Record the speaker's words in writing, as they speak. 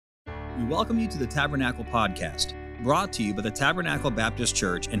We welcome you to the Tabernacle Podcast, brought to you by the Tabernacle Baptist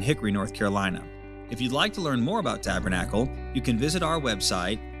Church in Hickory, North Carolina. If you'd like to learn more about Tabernacle, you can visit our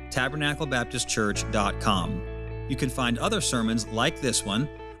website, tabernaclebaptistchurch.com. You can find other sermons like this one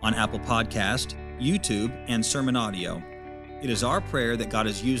on Apple Podcast, YouTube, and Sermon Audio. It is our prayer that God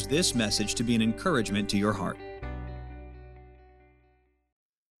has used this message to be an encouragement to your heart.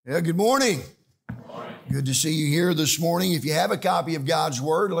 Yeah, good morning. Good to see you here this morning. If you have a copy of God's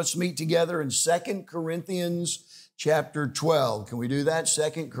Word, let's meet together in 2 Corinthians chapter 12. Can we do that?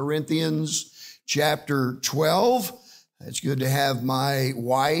 2 Corinthians chapter 12. It's good to have my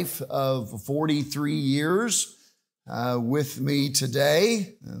wife of 43 years with me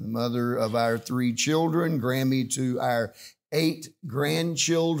today, the mother of our 3 children, Grammy to our 8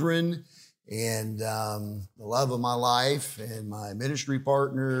 grandchildren, and the love of my life and my ministry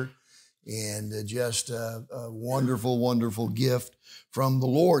partner, and just a wonderful, wonderful gift from the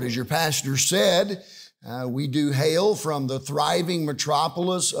Lord. As your pastor said, we do hail from the thriving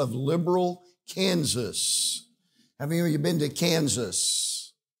metropolis of Liberal, Kansas. How many of you been to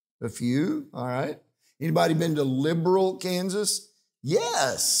Kansas? A few, all right. Anybody been to Liberal, Kansas?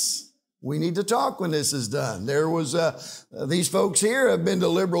 Yes. We need to talk when this is done. There was, these folks here have been to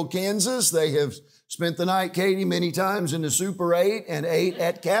Liberal, Kansas. They have spent the night, Katie, many times in the Super 8 and ate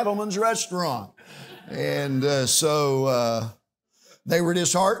at Cattleman's Restaurant. And so they were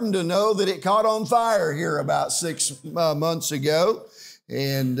disheartened to know that it caught on fire here about 6 months ago.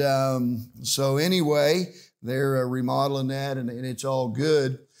 And so anyway, they're remodeling that, and it's all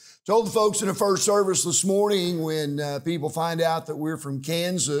good. Told the folks in the first service this morning, when people find out that we're from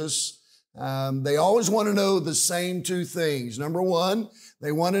Kansas, they always want to know the same 2 things. Number one,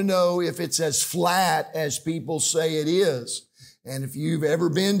 they want to know if it's as flat as people say it is. And if you've ever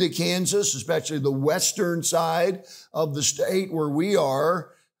been to Kansas, especially the western side of the state where we are,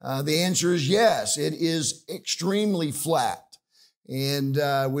 the answer is yes. It is extremely flat. And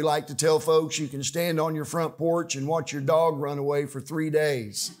we like to tell folks you can stand on your front porch and watch your dog run away for 3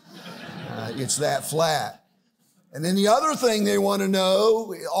 days. It's that flat. And then the other thing they want to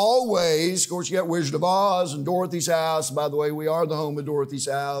know, always, of course, you got Wizard of Oz and Dorothy's house. By the way, we are the home of Dorothy's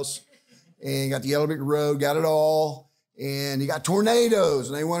house. And you got the Yellow Brick Road, got it all. And you got tornadoes.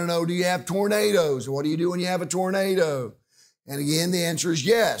 And they want to know, do you have tornadoes? What do you do when you have a tornado? And again, the answer is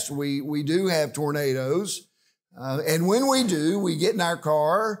yes, we do have tornadoes. And when we do, we get in our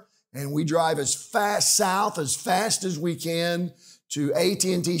car and we drive as fast south as fast as we can to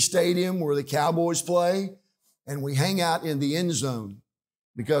AT&T Stadium where the Cowboys play. And we hang out in the end zone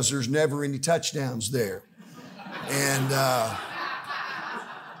because there's never any touchdowns there. And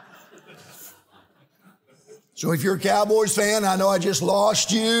so if you're a Cowboys fan, I know I just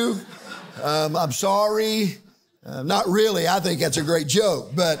lost you. I'm sorry. Not really. I think that's a great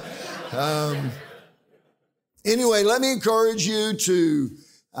joke. But anyway, let me encourage you to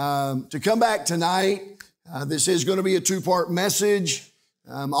come back tonight. This is going to be a 2-part message.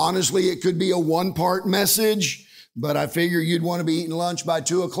 Honestly, it could be a 1-part message, but I figure you'd want to be eating lunch by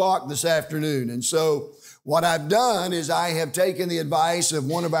 2 o'clock this afternoon. And so what I've done is I have taken the advice of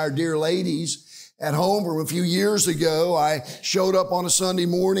one of our dear ladies at home from a few years ago. I showed up on a Sunday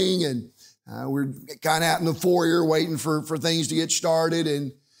morning and we're kind of out in the foyer waiting for things to get started.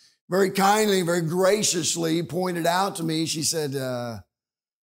 And very kindly, very graciously pointed out to me, she said,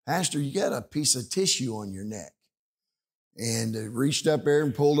 Pastor, you got a piece of tissue on your neck. And reached up there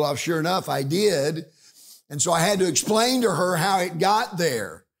and pulled it off. Sure enough, I did. And so I had to explain to her how it got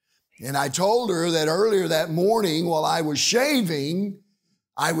there. And I told her that earlier that morning while I was shaving,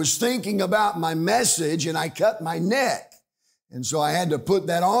 I was thinking about my message and I cut my neck. And so I had to put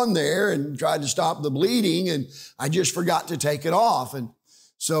that on there and tried to stop the bleeding, and I just forgot to take it off. And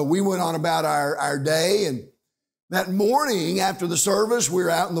so we went on about our day, and that morning after the service, we were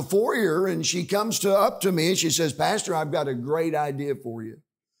out in the foyer, and she comes up to me and she says, Pastor, I've got a great idea for you.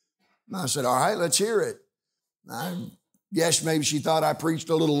 And I said, all right, let's hear it. I guess maybe she thought I preached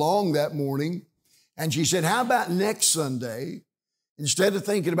a little long that morning. And she said, how about next Sunday, instead of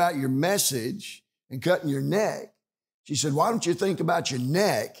thinking about your message and cutting your neck, she said, why don't you think about your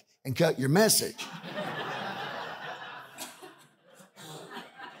neck and cut your message?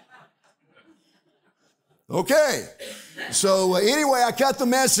 Okay, so anyway, I cut the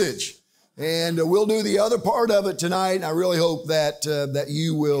message, and we'll do the other part of it tonight. And I really hope that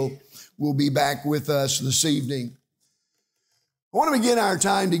you will be back with us this evening. I want to begin our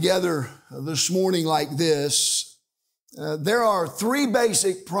time together this morning like this. There are 3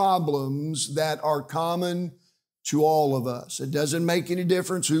 basic problems that are common to all of us. It doesn't make any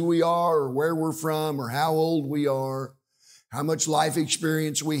difference who we are or where we're from or how old we are. how much life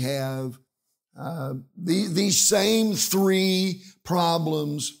experience we have. These same three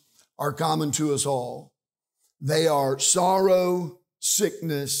problems are common to us all. They are sorrow,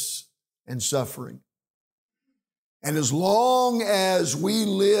 sickness, and suffering. And as long as we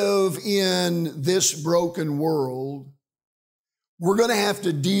live in this broken world, we're going to have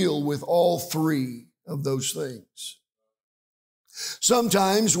to deal with all three of those things.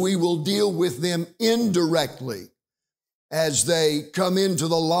 Sometimes we will deal with them indirectly as they come into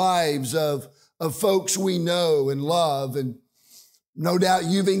the lives of folks we know and love. And no doubt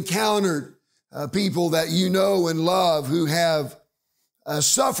you've encountered people that you know and love who have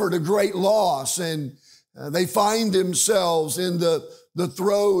suffered a great loss, and they find themselves in the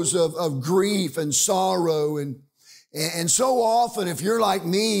throes of grief and sorrow. And so often, if you're like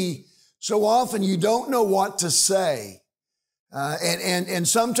me, so often you don't know what to say. And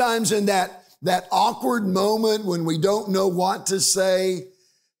sometimes in that awkward moment when we don't know what to say,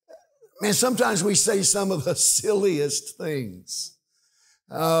 man, sometimes we say some of the silliest things.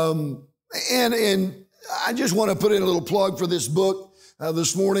 And I just want to put in a little plug for this book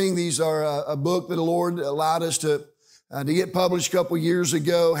this morning. These are a book that the Lord allowed us to get published a couple years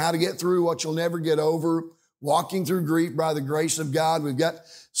ago, How to Get Through What You'll Never Get Over, Walking Through Grief by the Grace of God. We've got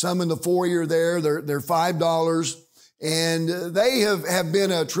some in the foyer there. They're $5. And they have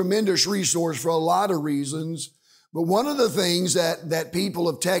been a tremendous resource for a lot of reasons. But one of the things that people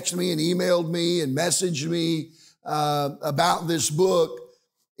have texted me and emailed me and messaged me about this book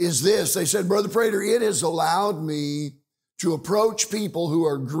is this. They said, Brother Prater, it has allowed me to approach people who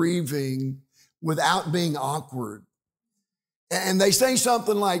are grieving without being awkward. And they say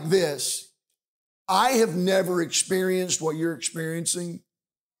something like this: I have never experienced what you're experiencing,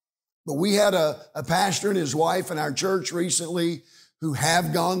 but we had a pastor and his wife in our church recently who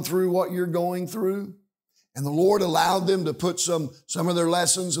have gone through what you're going through. And the Lord allowed them to put some of their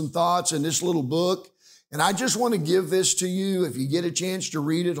lessons and thoughts in this little book. And I just want to give this to you. If you get a chance to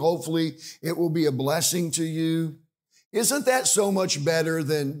read it, hopefully it will be a blessing to you. Isn't that so much better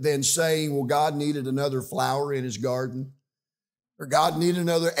than saying, well, God needed another flower in his garden, or God needed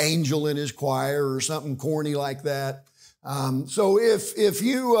another angel in his choir, or something corny like that? So if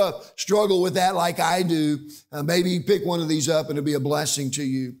you struggle with that like I do, maybe pick one of these up and it'll be a blessing to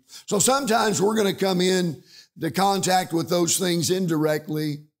you. So sometimes we're going to come in to contact with those things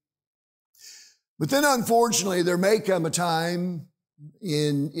indirectly. But then unfortunately, there may come a time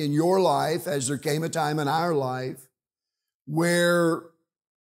in your life, as there came a time in our life, where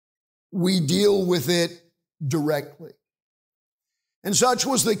we deal with it directly. And such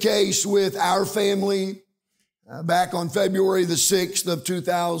was the case with our family back on February the 6th of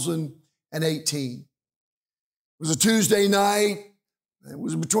 2018. It was a Tuesday night. It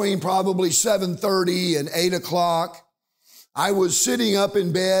was between probably 7:30 and 8 o'clock. I was sitting up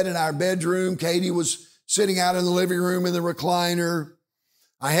in bed in our bedroom. Katie was sitting out in the living room in the recliner.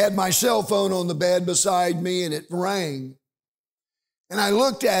 I had my cell phone on the bed beside me, and it rang. And I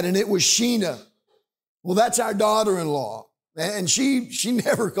looked at it, and it was Sheena. Well, that's our daughter-in-law. And she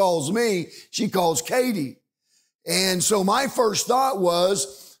never calls me. She calls Katie. And so my first thought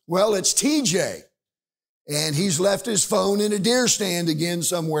was, well, it's TJ. And he's left his phone in a deer stand again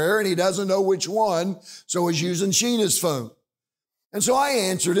somewhere, and he doesn't know which one, so he's using Sheena's phone. And so I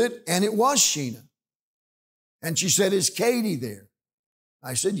answered it, and it was Sheena. And she said, is Katie there?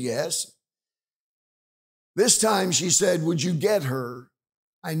 I said, yes. This time she said, would you get her?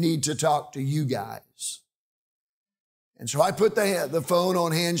 I need to talk to you guys. And so I put the phone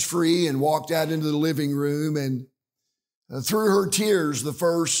on hands-free and walked out into the living room, and through her tears, the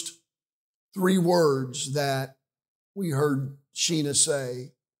first 3 words that we heard Sheena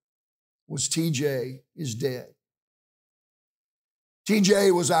say was, TJ is dead.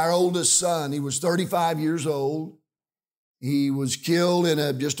 TJ was our oldest son. He was 35 years old. He was killed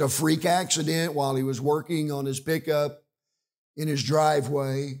in just a freak accident while he was working on his pickup in his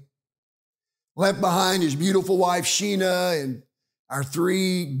driveway. Left behind his beautiful wife, Sheena, and our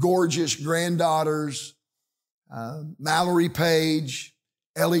 3 gorgeous granddaughters, Mallory Page,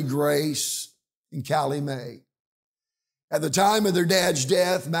 Ellie Grace, and Callie Mae. At the time of their dad's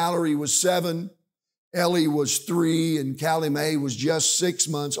death, Mallory was 7, Ellie was 3, and Callie Mae was just 6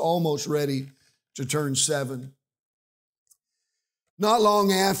 months, almost ready to turn 7. Not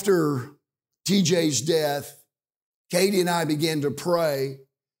long after TJ's death, Katie and I began to pray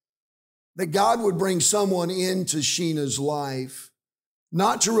that God would bring someone into Sheena's life,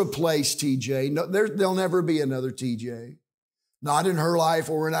 not to replace TJ. No, there'll never be another TJ, not in her life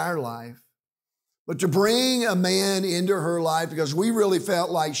or in our life, but to bring a man into her life because we really felt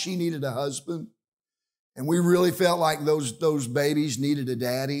like she needed a husband. And we really felt like those babies needed a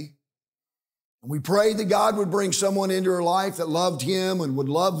daddy. And we prayed that God would bring someone into her life that loved him and would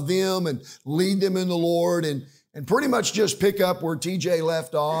love them and lead them in the Lord and pretty much just pick up where TJ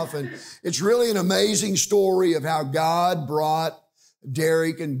left off. And it's really an amazing story of how God brought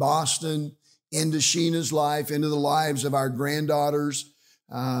Derek and Boston into Sheena's life, into the lives of our granddaughters.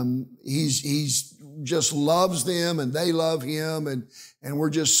 He's just loves them and they love him. And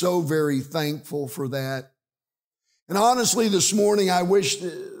we're just so very thankful for that. And honestly, this morning, I wish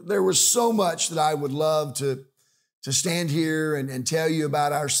there was so much that I would love to stand here and tell you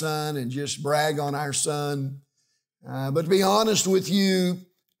about our son and just brag on our son. But to be honest with you,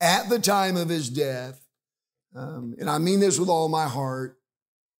 at the time of his death, and I mean this with all my heart,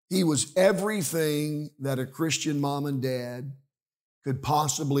 he was everything that a Christian mom and dad could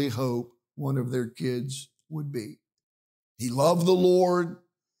possibly hope one of their kids would be. He loved the Lord,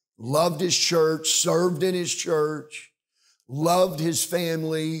 loved his church, served in his church, loved his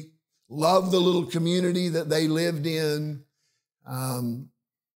family, loved the little community that they lived in.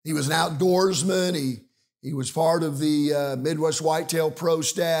 He was an outdoorsman. He was part of the Midwest Whitetail Pro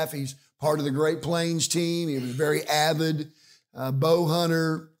staff. He's part of the Great Plains team. He was a very avid bow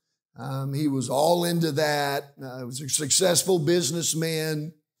hunter. He was all into that. He was a successful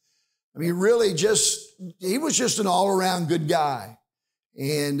businessman. I mean, he was just an all-around good guy.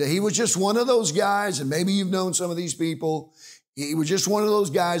 And he was just one of those guys, and maybe you've known some of these people. He was just one of those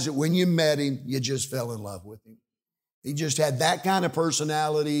guys that when you met him, you just fell in love with him. He just had that kind of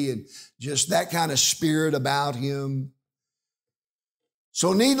personality and just that kind of spirit about him.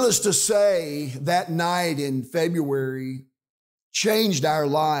 So needless to say, that night in February changed our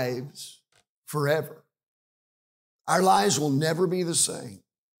lives forever. Our lives will never be the same.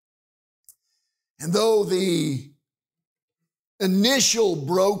 And though the initial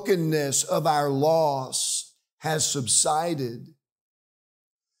brokenness of our loss has subsided,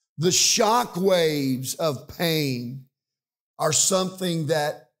 the shock waves of pain are something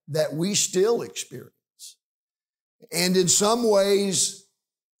that we still experience. And in some ways,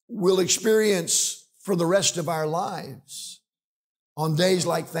 we'll experience for the rest of our lives on days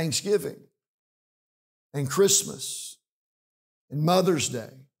like Thanksgiving and Christmas and Mother's Day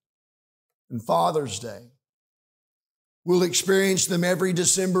and Father's Day. We'll experience them every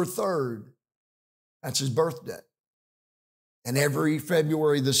December 3rd. That's his birthday. And every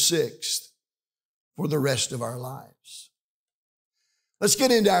February the 6th for the rest of our lives. Let's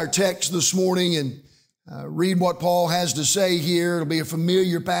get into our text this morning and read what Paul has to say here. It'll be a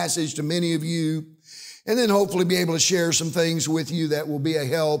familiar passage to many of you. And then hopefully be able to share some things with you that will be a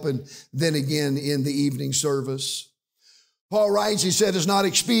help. And then again in the evening service. Paul writes, he said, "It's not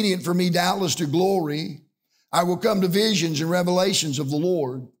expedient for me doubtless to glory. I will come to visions and revelations of the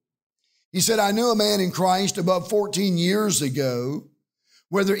Lord." He said, "I knew a man in Christ above 14 years ago,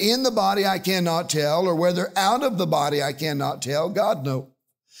 whether in the body I cannot tell, or whether out of the body I cannot tell, God knows.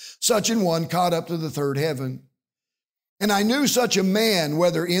 Such an one caught up to the third heaven. And I knew such a man,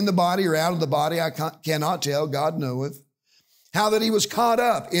 whether in the body or out of the body I cannot tell, God knoweth, how that he was caught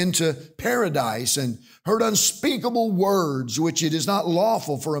up into paradise and heard unspeakable words which it is not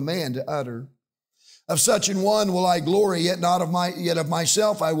lawful for a man to utter. Of such an one will I glory, yet of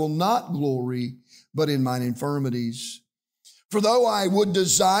myself I will not glory, but in mine infirmities. For though I would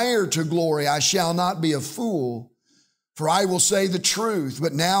desire to glory, I shall not be a fool, for I will say the truth,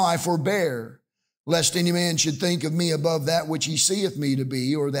 but now I forbear, lest any man should think of me above that which he seeth me to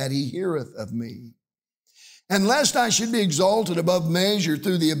be, or that he heareth of me. And lest I should be exalted above measure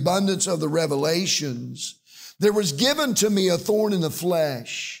through the abundance of the revelations, there was given to me a thorn in the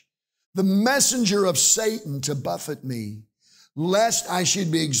flesh, the messenger of Satan to buffet me, lest I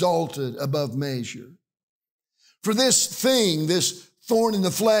should be exalted above measure. For this thing, this thorn in the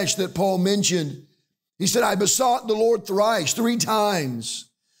flesh that Paul mentioned, he said, I besought the Lord thrice, 3 times,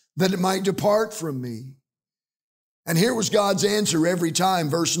 that it might depart from me. And here was God's answer every time.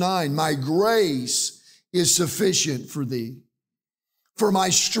 Verse 9, my grace is sufficient for thee, for my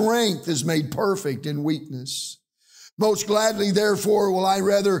strength is made perfect in weakness. Most gladly, therefore, will I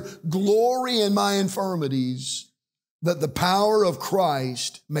rather glory in my infirmities, that the power of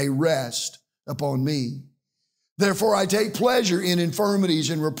Christ may rest upon me. Therefore, I take pleasure in infirmities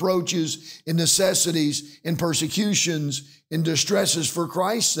and reproaches, in necessities, in persecutions, in distresses for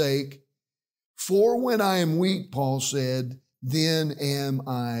Christ's sake. For when I am weak, Paul said, then am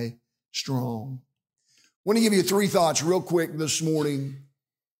I strong. I want to give you 3 thoughts real quick this morning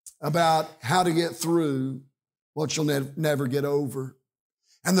about how to get through what you'll never get over.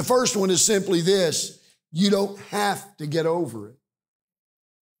 And the first one is simply this: you don't have to get over it.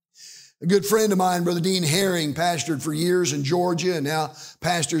 A good friend of mine, Brother Dean Herring, pastored for years in Georgia and now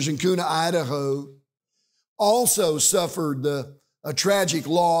pastors in Kuna, Idaho, also suffered a tragic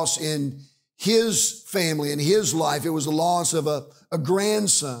loss in his family, in his life. It was the loss of a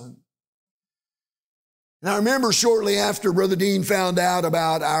grandson. And I remember shortly after Brother Dean found out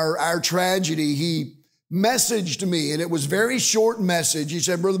about our tragedy, he messaged me, and it was a very short message. He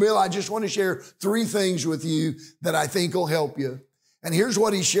said, Brother Bill, I just want to share 3 things with you that I think will help you. And here's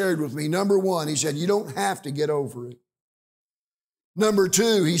what he shared with me. Number 1, he said, you don't have to get over it. Number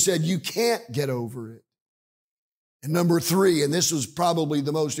 2, he said, you can't get over it. And number 3, and this was probably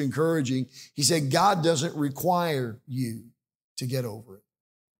the most encouraging, he said, God doesn't require you to get over it.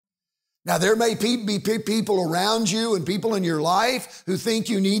 Now, there may be people around you and people in your life who think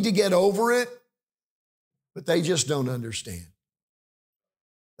you need to get over it, but they just don't understand.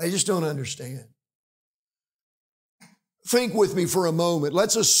 They just don't understand. Think with me for a moment.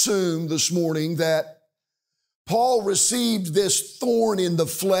 Let's assume this morning that Paul received this thorn in the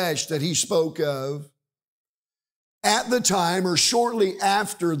flesh that he spoke of at the time or shortly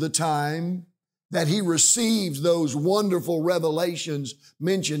after the time that he received those wonderful revelations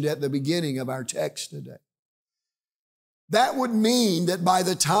mentioned at the beginning of our text today. That would mean that by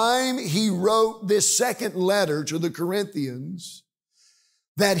the time he wrote this second letter to the Corinthians,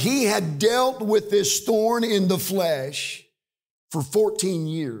 that he had dealt with this thorn in the flesh for 14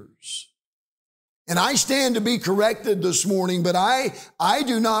 years. And I stand to be corrected this morning, but I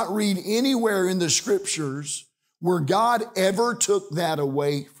do not read anywhere in the scriptures where God ever took that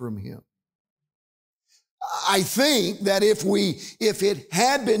away from him. I think that if it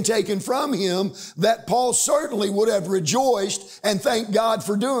had been taken from him, that Paul certainly would have rejoiced and thanked God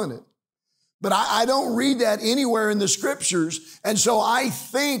for doing it. But I don't read that anywhere in the scriptures. And so I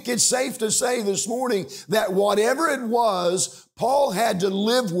think it's safe to say this morning that whatever it was, Paul had to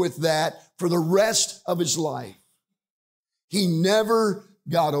live with that for the rest of his life. He never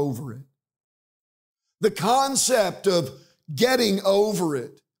got over it. The concept of getting over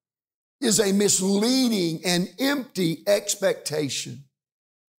it is a misleading and empty expectation.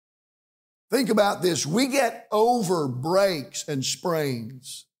 Think about this. We get over breaks and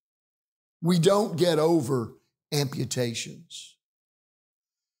sprains. We don't get over amputations.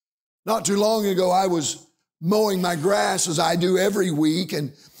 Not too long ago, I was mowing my grass as I do every week,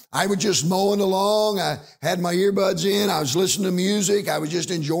 and I was just mowing along. I had my earbuds in. I was listening to music. I was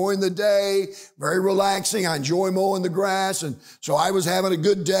just enjoying the day, very relaxing. I enjoy mowing the grass, and so I was having a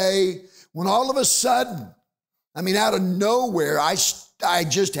good day when all of a sudden, out of nowhere, I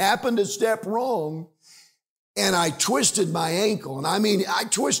just happened to step wrong, and I twisted my ankle. And I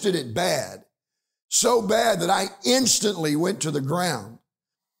twisted it bad, so bad that I instantly went to the ground,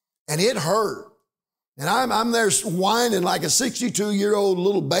 and it hurt. And I'm there whining like a 62-year-old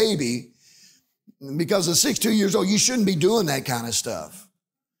little baby, because at 62 years old, you shouldn't be doing that kind of stuff.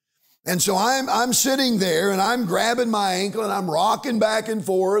 And so I'm sitting there, and I'm grabbing my ankle, and I'm rocking back and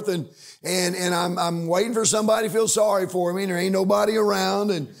forth, and I'm waiting for somebody to feel sorry for me, and there ain't nobody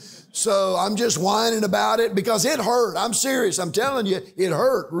around. And so I'm just whining about it because it hurt. I'm serious. I'm telling you, it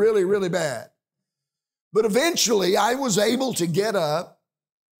hurt really, really bad. But eventually I was able to get up.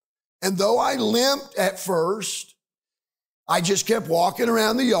 And though I limped at first, I just kept walking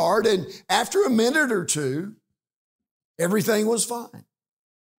around the yard. And after a minute or two, everything was fine.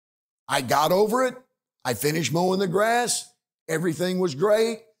 I got over it. I finished mowing the grass. Everything was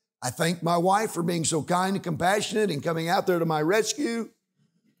great. I thanked my wife for being so kind and compassionate and coming out there to my rescue.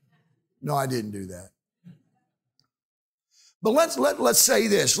 No, I didn't do that. But let's say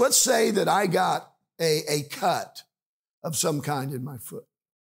this. Let's say that I got a cut of some kind in my foot,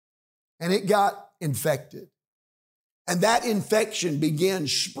 and it got infected. And that infection began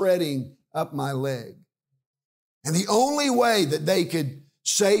spreading up my leg. And the only way that they could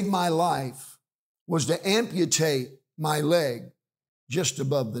save my life was to amputate my leg just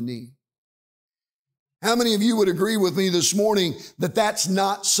above the knee. How many of you would agree with me this morning that that's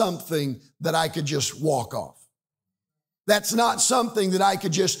not something that I could just walk off? That's not something that I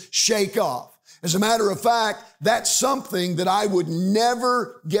could just shake off. As a matter of fact, that's something that I would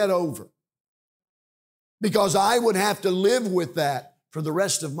never get over, because I would have to live with that for the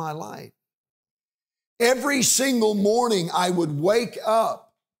rest of my life. Every single morning I would wake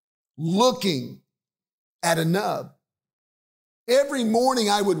up looking at a nub. Every morning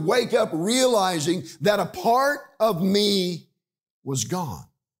I would wake up realizing that a part of me was gone.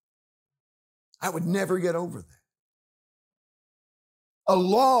 I would never get over that. A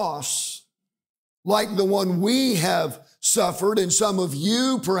loss like the one we have suffered, and some of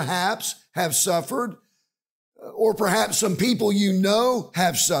you perhaps have suffered, or perhaps some people you know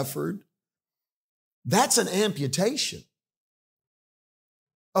have suffered, that's an amputation.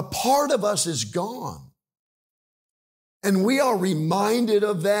 A part of us is gone. And we are reminded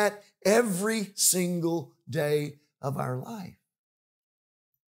of that every single day of our life.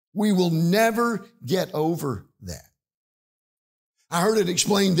 We will never get over that. I heard it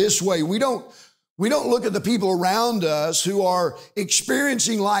explained this way. We don't look at the people around us who are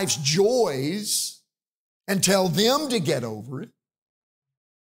experiencing life's joys and tell them to get over it.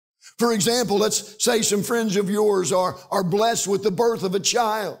 For example, let's say some friends of yours are blessed with the birth of a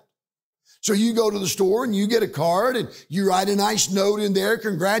child. So you go to the store and you get a card and you write a nice note in there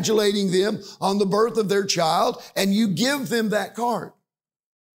congratulating them on the birth of their child, and you give them that card.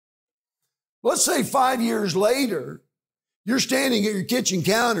 Let's say 5 years later, you're standing at your kitchen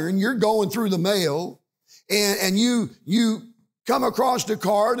counter and you're going through the mail and you come across the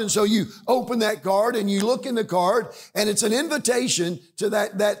card, and so you open that card and you look in the card and it's an invitation to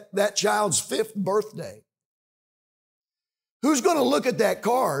that child's 5th birthday. Who's going to look at that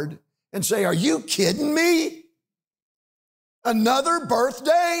card and say, "Are you kidding me? Another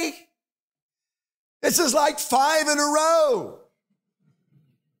birthday? This is like 5 in a row.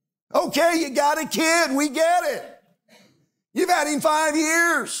 Okay, you got a kid, we get it. You've had him 5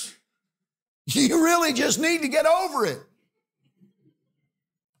 years. You really just need to get over it."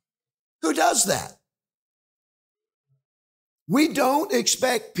 Who does that? We don't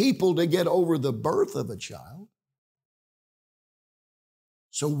expect people to get over the birth of a child.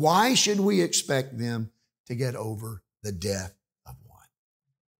 So why should we expect them to get over the death of one?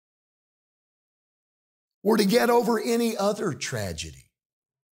 Or to get over any other tragedy,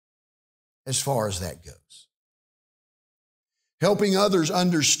 as far as that goes? Helping others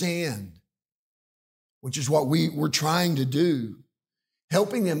understand, which is what we're trying to do.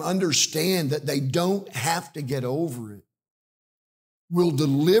 Helping them understand that they don't have to get over it will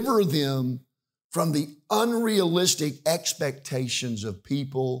deliver them from the unrealistic expectations of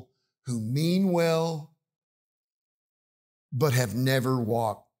people who mean well but have never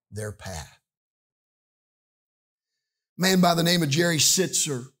walked their path. A man by the name of Jerry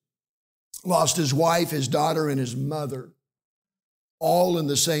Sitzer lost his wife, his daughter, and his mother, all in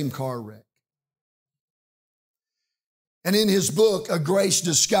the same car wreck. And in his book, A Grace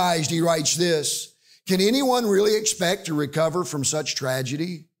Disguised, he writes this: "Can anyone really expect to recover from such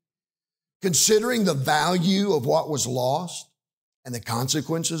tragedy, considering the value of what was lost and the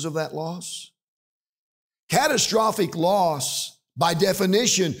consequences of that loss? Catastrophic loss, by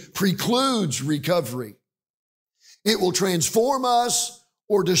definition, precludes recovery. It will transform us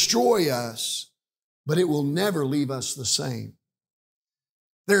or destroy us, but it will never leave us the same.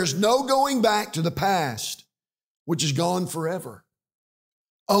 There's no going back to the past, which is gone forever.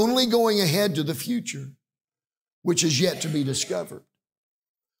 Only going ahead to the future, which is yet to be discovered.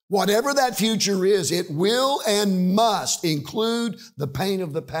 Whatever that future is, it will and must include the pain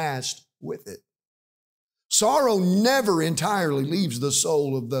of the past with it. Sorrow never entirely leaves the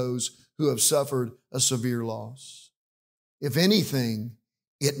soul of those who have suffered a severe loss. If anything,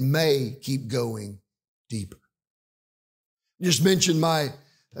 it may keep going deeper." Just mentioned my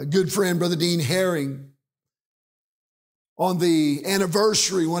good friend, Brother Dean Herring. On the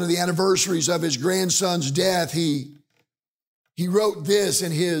anniversary, one of the anniversaries of his grandson's death, he wrote this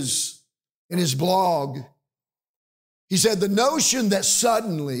in his blog. He said, "The notion that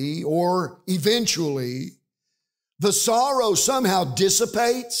suddenly or eventually the sorrow somehow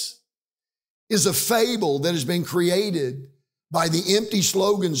dissipates is a fable that has been created by the empty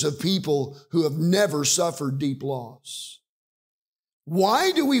slogans of people who have never suffered deep loss.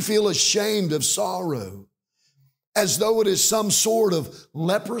 Why do we feel ashamed of sorrow as though it is some sort of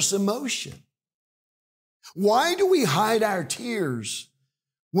leprous emotion? Why do we hide our tears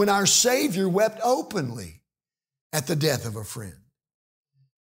when our Savior wept openly at the death of a friend?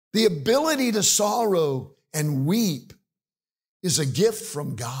 The ability to sorrow and weep is a gift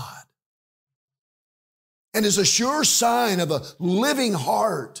from God and is a sure sign of a living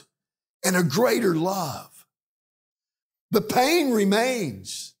heart and a greater love. The pain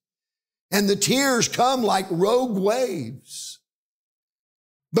remains, and the tears come like rogue waves.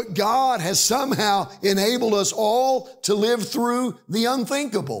 But God has somehow enabled us all to live through the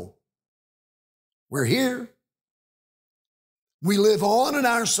unthinkable. We're here. We live on in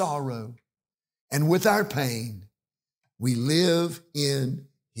our sorrow, and with our pain, we live in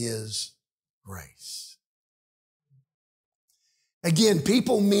His grace. Again,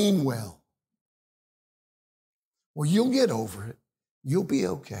 people mean well. Well, you'll get over it. You'll be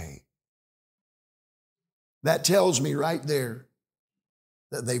okay. That tells me right there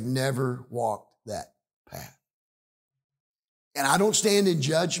that they've never walked that path. And I don't stand in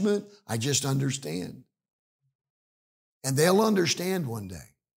judgment, I just understand. And they'll understand one day.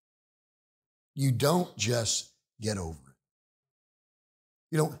 You don't just get over it.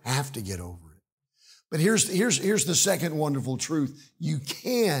 You don't have to get over it. But here's the second wonderful truth. You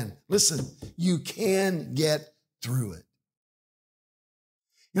can get through it.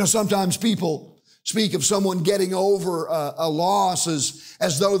 You know, sometimes people speak of someone getting over a loss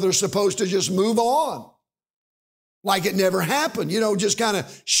as though they're supposed to just move on. Like it never happened. You know, just kind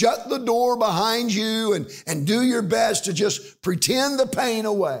of shut the door behind you and do your best to just pretend the pain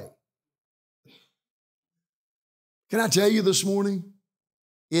away. Can I tell you this morning?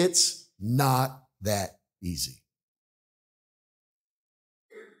 It's not that easy.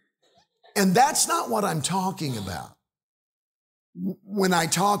 And that's not what I'm talking about when I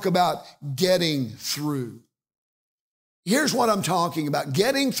talk about getting through. Here's what I'm talking about.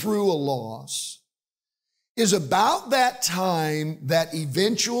 Getting through a loss is about that time that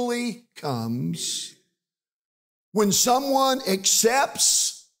eventually comes when someone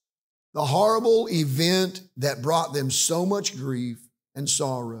accepts the horrible event that brought them so much grief and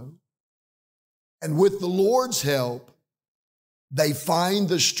sorrow. And with the Lord's help, they find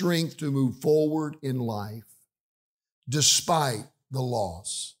the strength to move forward in life despite the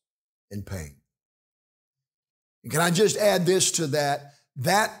loss and pain. And can I just add this to that?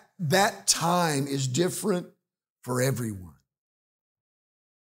 That time is different for everyone.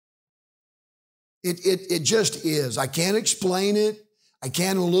 It just is. I can't explain it. I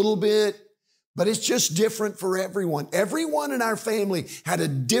can a little bit, but it's just different for everyone. Everyone in our family had a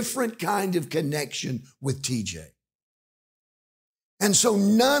different kind of connection with TJ. And so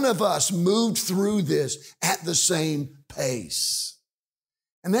none of us moved through this at the same pace.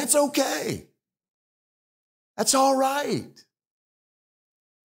 And that's okay. That's all right.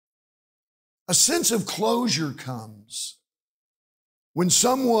 A sense of closure comes when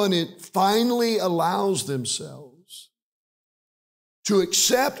someone finally allows themselves to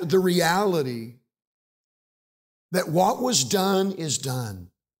accept the reality that what was done is done,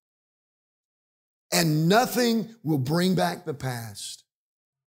 and nothing will bring back the past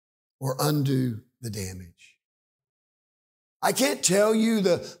or undo the damage. I can't tell you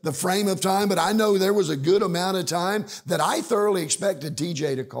the frame of time, but I know there was a good amount of time that I thoroughly expected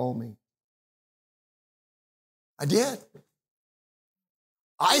TJ to call me. I did.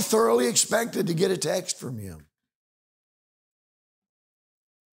 I thoroughly expected to get a text from him.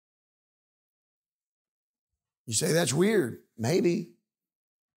 You say, that's weird. Maybe,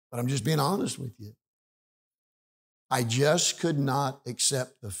 but I'm just being honest with you. I just could not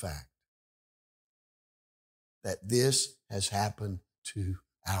accept the fact that this has happened to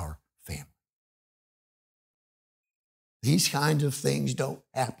our family. These kind of things don't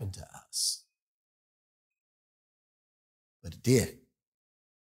happen to us. But it did.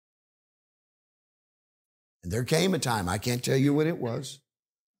 And there came a time, I can't tell you what it was,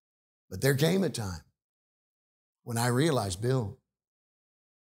 but there came a time when I realized, Bill,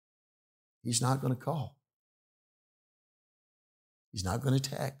 he's not going to call. He's not going to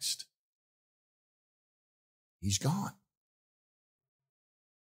text. He's gone.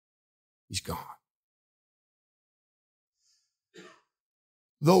 He's gone.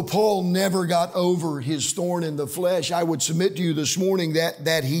 Though Paul never got over his thorn in the flesh, I would submit to you this morning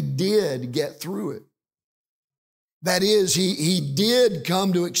that he did get through it. That is, he did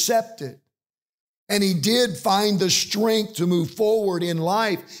come to accept it. And he did find the strength to move forward in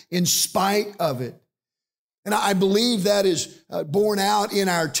life in spite of it. And I believe that is borne out in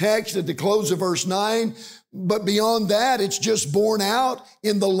our text at the close of verse 9. But beyond that, it's just borne out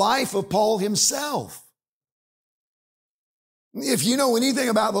in the life of Paul himself. If you know anything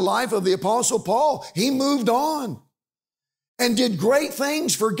about the life of the Apostle Paul, he moved on and did great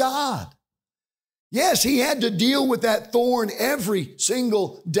things for God. Yes, he had to deal with that thorn every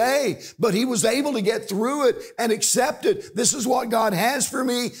single day, but he was able to get through it and accept it. This is what God has for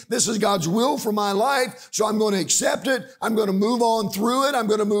me. This is God's will for my life. So I'm going to accept it. I'm going to move on through it. I'm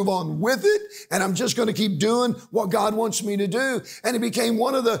going to move on with it. And I'm just going to keep doing what God wants me to do. And he became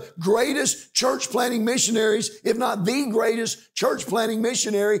one of the greatest church planting missionaries, if not the greatest church planting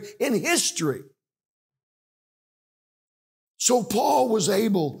missionary in history. So Paul was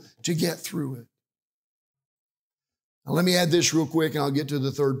able to get through it. Now, let me add this real quick, and I'll get to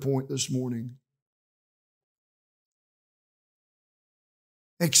the third point this morning.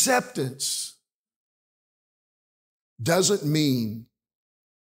 Acceptance doesn't mean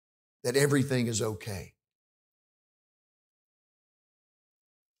that everything is okay.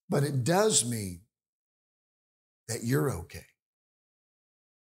 But it does mean that you're okay.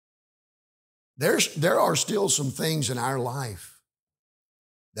 There are still some things in our life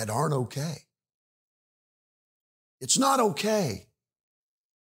that aren't okay. It's not okay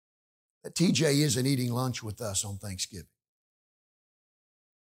that TJ isn't eating lunch with us on Thanksgiving.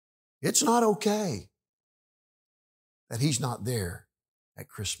 It's not okay that he's not there at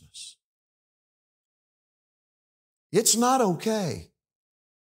Christmas. It's not okay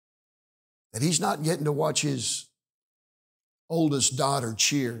that he's not getting to watch his oldest daughter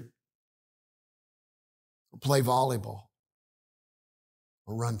cheer or play volleyball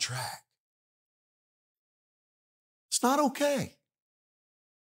or run track. It's not okay.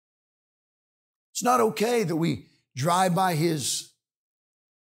 It's not okay that we drive by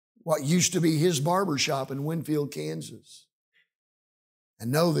what used to be his barber shop in Winfield, Kansas,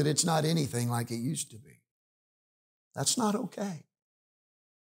 and know that it's not anything like it used to be. That's not okay.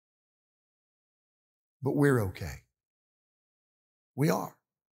 But we're okay. We are.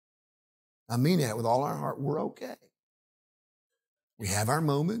 I mean that with all our heart. We're okay. We have our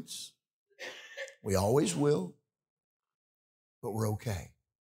moments. We always will. But we're okay.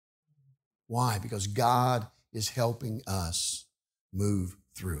 Why? Because God is helping us move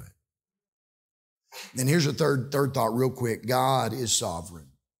through it. And here's a third thought real quick. God is sovereign.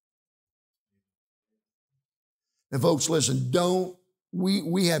 And folks, listen,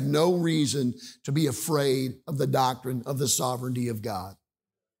 we have no reason to be afraid of the doctrine of the sovereignty of God.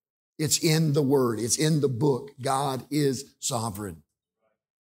 It's in the Word. It's in the book. God is sovereign,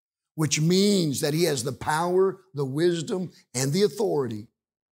 which means that He has the power, the wisdom, and the authority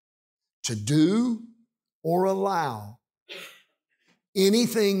to do or allow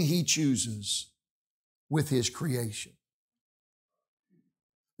anything He chooses with His creation.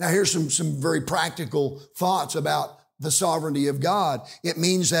 Now, here's some very practical thoughts about the sovereignty of God. It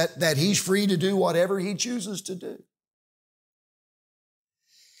means that He's free to do whatever He chooses to do.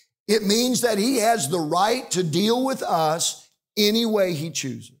 It means that He has the right to deal with us any way He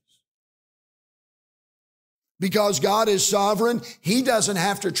chooses. Because God is sovereign, He doesn't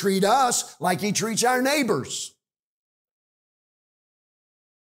have to treat us like He treats our neighbors.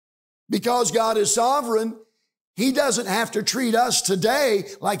 Because God is sovereign, He doesn't have to treat us today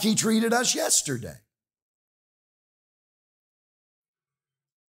like He treated us yesterday.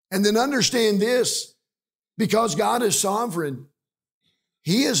 And then understand this, because God is sovereign,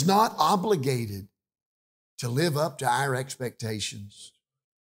 He is not obligated to live up to our expectations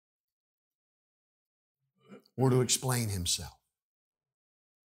or to explain Himself.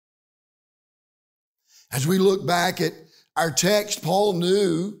 As we look back at our text, Paul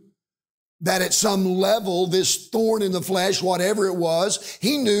knew that at some level, this thorn in the flesh, whatever it was,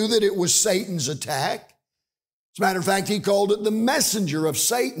 he knew that it was Satan's attack. As a matter of fact, he called it the messenger of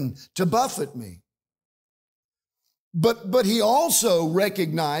Satan to buffet me. But he also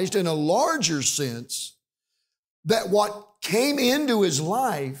recognized in a larger sense that what came into his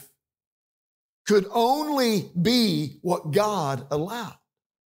life could only be what God allowed.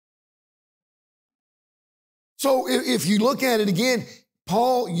 So if you look at it again,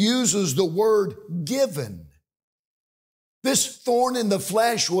 Paul uses the word given. This thorn in the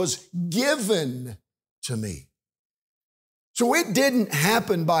flesh was given to me. So it didn't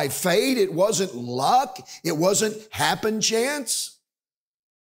happen by fate. It wasn't luck. It wasn't happen chance.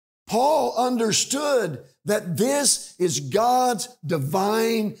 Paul understood that this is God's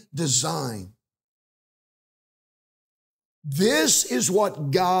divine design. This is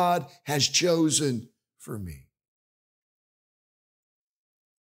what God has chosen for me.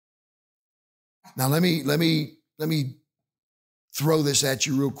 Now let me throw this at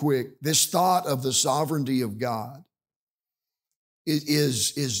you real quick. This thought of the sovereignty of God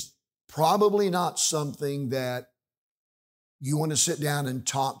is probably not something that you want to sit down and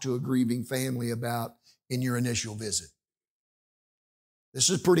talk to a grieving family about in your initial visit. This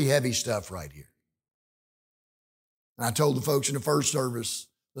is pretty heavy stuff right here. And I told the folks in the first service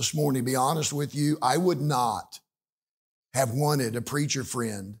this morning, to be honest with you, I would not have wanted a preacher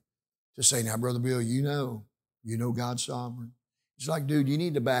friend to say, now, Brother Bill, you know God's sovereign. He's like, dude, you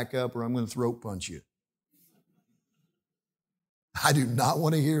need to back up or I'm going to throat punch you. I do not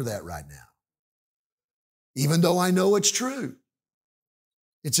want to hear that right now. Even though I know it's true.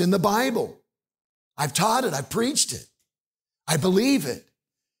 It's in the Bible. I've taught it. I've preached it. I believe it.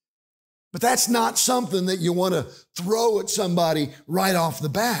 But that's not something that you want to throw at somebody right off the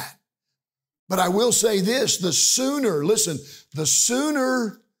bat. But I will say this, the sooner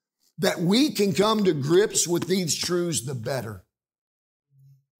that we can come to grips with these truths, the better.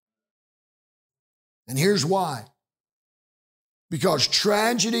 And here's why. Because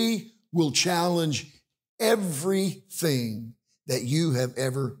tragedy will challenge everything that you have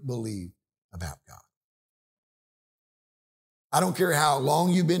ever believed. about God. I don't care how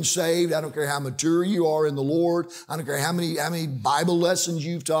long you've been saved. I don't care how mature you are in the Lord. I don't care how many Bible lessons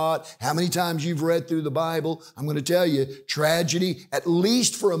you've taught, how many times you've read through the Bible. I'm going to tell you, tragedy, at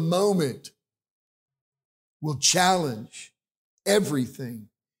least for a moment, will challenge everything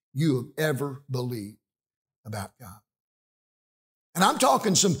you have ever believed about God. And I'm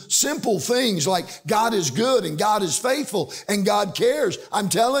talking some simple things like God is good and God is faithful and God cares. I'm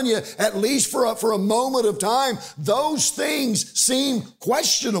telling you, at least for a moment of time, those things seem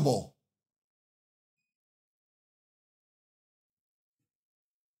questionable.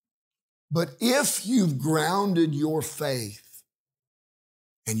 But if you've grounded your faith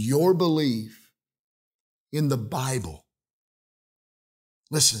and your belief in the Bible,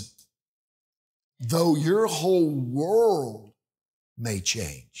 listen, though your whole world may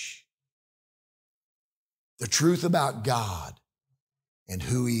change, the truth about God and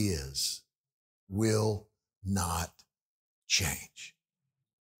who He is will not change.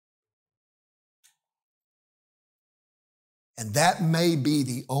 And that may be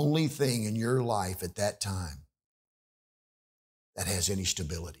the only thing in your life at that time that has any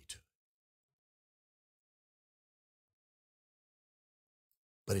stability to it.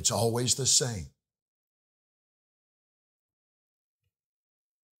 But it's always the same.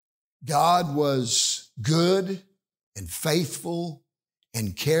 God was good and faithful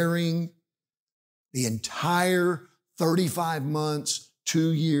and caring the entire 35 months,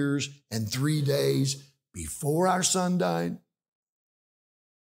 2 years, and 3 days before our son died.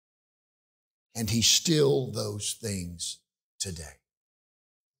 And He's still those things today.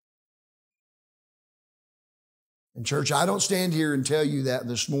 And church, I don't stand here and tell you that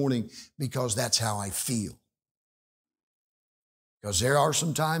this morning because that's how I feel. Because there are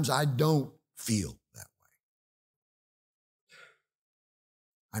some times I don't feel that way.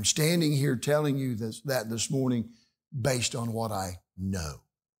 I'm standing here telling you that this morning based on what I know.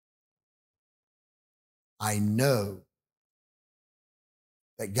 I know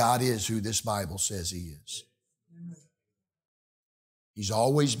that God is who this Bible says He is. He's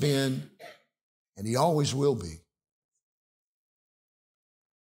always been, and He always will be.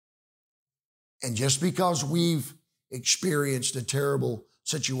 And just because we've experienced a terrible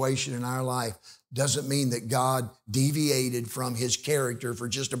situation in our life doesn't mean that God deviated from His character for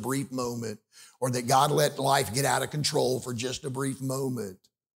just a brief moment, or that God let life get out of control for just a brief moment.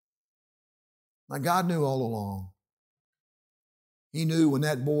 Now, God knew all along. He knew when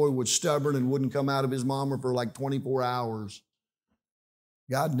that boy was stubborn and wouldn't come out of his mama for like 24 hours.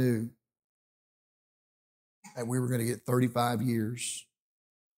 God knew that we were going to get 35 years,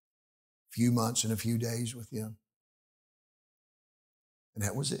 a few months and a few days with Him. And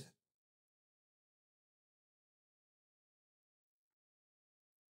that was it.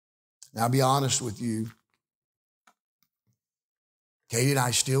 Now, I'll be honest with you. Katie and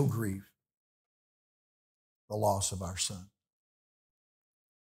I still grieve the loss of our son.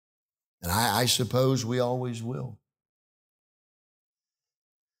 And I suppose we always will.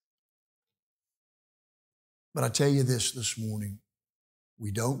 But I tell you this morning,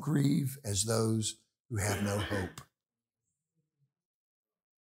 we don't grieve as those who have no hope.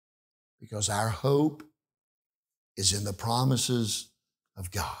 Because our hope is in the promises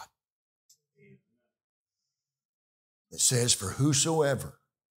of God. It says, for whosoever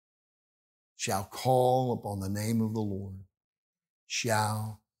shall call upon the name of the Lord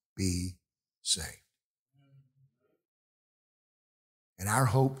shall be saved. And our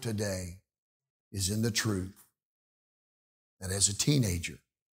hope today is in the truth that as a teenager,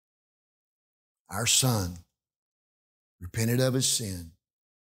 our son repented of his sin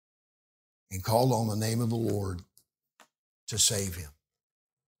and called on the name of the Lord to save him.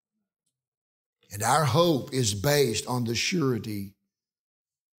 And our hope is based on the surety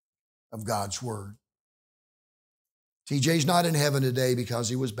of God's word. TJ's not in heaven today because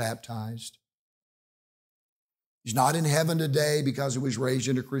he was baptized. He's not in heaven today because he was raised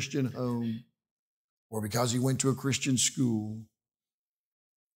in a Christian home, or because he went to a Christian school,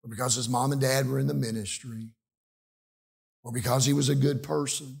 or because his mom and dad were in the ministry, or because he was a good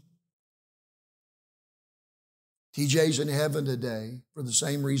person. TJ's in heaven today for the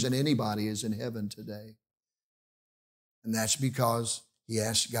same reason anybody is in heaven today. And that's because he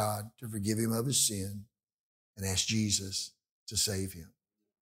asked God to forgive him of his sin and asked Jesus to save him.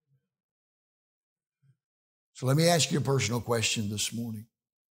 So let me ask you a personal question this morning.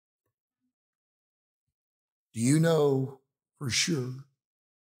 Do you know for sure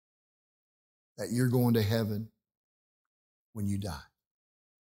that you're going to heaven when you die?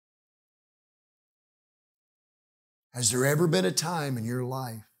 Has there ever been a time in your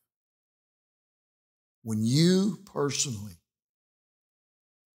life when you personally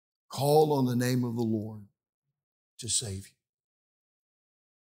call on the name of the Lord to save you.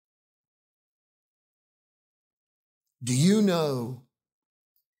 Do you know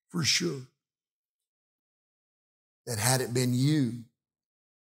for sure that had it been you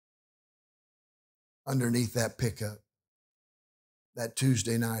underneath that pickup that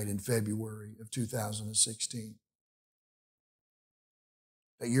Tuesday night in February of 2016,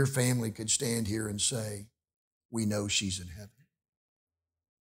 that your family could stand here and say, we know she's in heaven.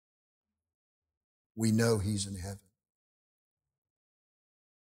 We know he's in heaven.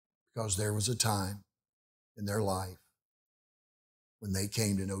 Because there was a time in their life when they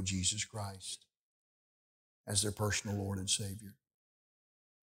came to know Jesus Christ as their personal Lord and Savior.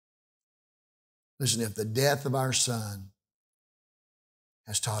 Listen, if the death of our son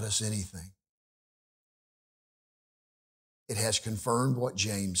has taught us anything, it has confirmed what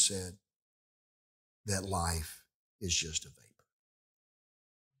James said, that life is just a vapor.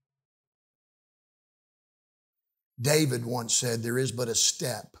 David once said, there is but a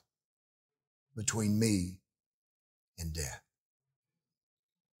step between me and death.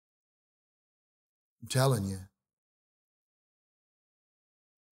 I'm telling you, it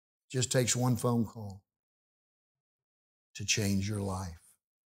just takes one phone call to change your life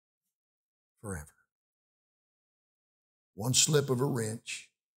forever. One slip of a wrench,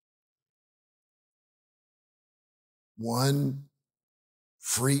 one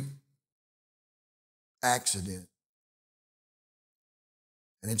freak accident,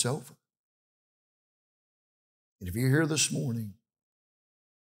 and it's over. And if you're here this morning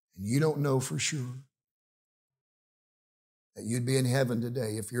and you don't know for sure that you'd be in heaven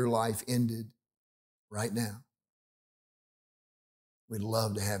today if your life ended right now, we'd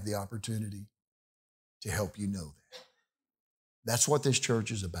love to have the opportunity to help you know that. That's what this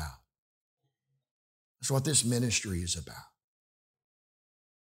church is about. That's what this ministry is about.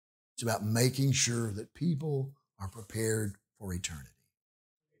 It's about making sure that people are prepared for eternity.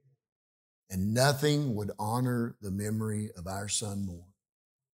 And nothing would honor the memory of our son more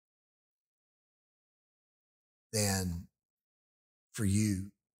than for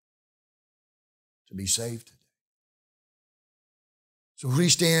you to be saved today. So if we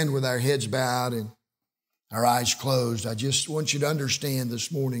stand with our heads bowed and our eyes closed, I just want you to understand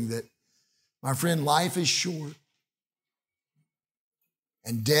this morning that, my friend, life is short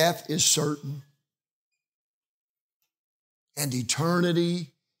and death is certain and eternity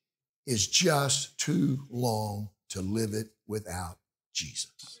is just too long to live it without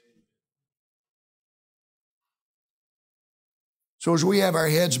Jesus. So as we have our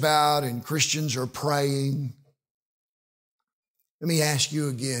heads bowed and Christians are praying, let me ask you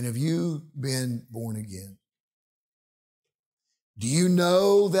again, have you been born again? Do you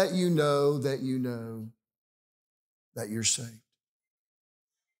know that you know that you know that you're saved?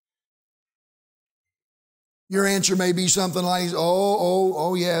 Your answer may be something like,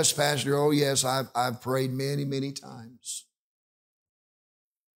 oh yes, Pastor, oh yes, I've prayed many, many times.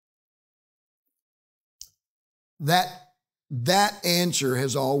 That answer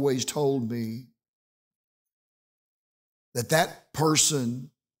has always told me that person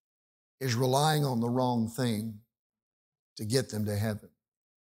is relying on the wrong thing to get them to heaven.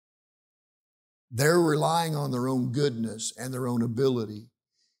 They're relying on their own goodness and their own ability.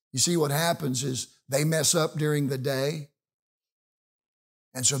 You see, what happens is they mess up during the day,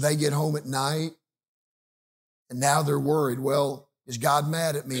 and so they get home at night, and now they're worried, well, is God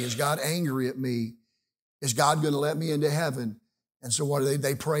mad at me? Is God angry at me? Is God going to let me into heaven? And so what do?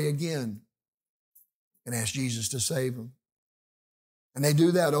 They pray again and ask Jesus to save them. And they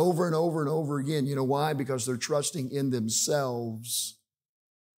do that over and over and over again. You know why? Because they're trusting in themselves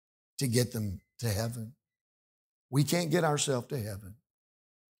to get them to heaven. We can't get ourselves to heaven.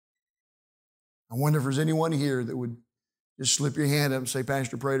 I wonder if there's anyone here that would just slip your hand up and say,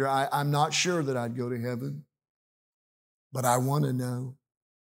 Pastor Prater, I'm not sure that I'd go to heaven, but I want to know.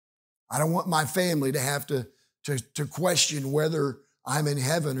 I don't want my family to have to question whether I'm in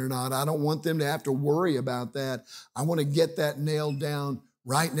heaven or not. I don't want them to have to worry about that. I want to get that nailed down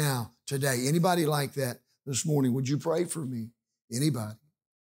right now, today. Anybody like that this morning? Would you pray for me? Anybody?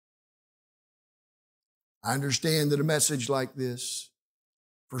 I understand that a message like this,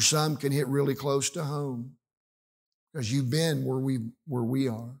 for some, can hit really close to home because you've been where we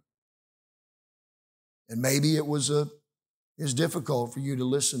are. And maybe it was difficult for you to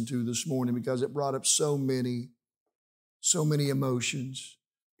listen to this morning because it brought up so many emotions.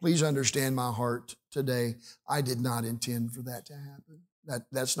 Please understand my heart today. I did not intend for that to happen.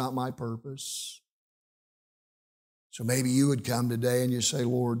 That's not my purpose. So maybe you would come today and you say,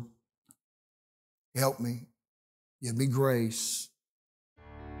 Lord, Help me. Give me grace.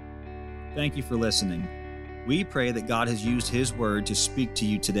 Thank you for listening. We pray that God has used His Word to speak to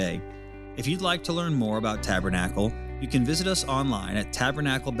you today. If you'd like to learn more about Tabernacle, you can visit us online at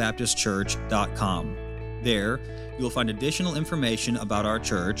tabernaclebaptistchurch.com. There, you will find additional information about our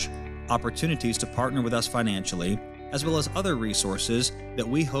church, opportunities to partner with us financially, as well as other resources that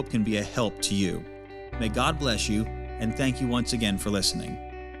we hope can be a help to you. May God bless you, and thank you once again for listening.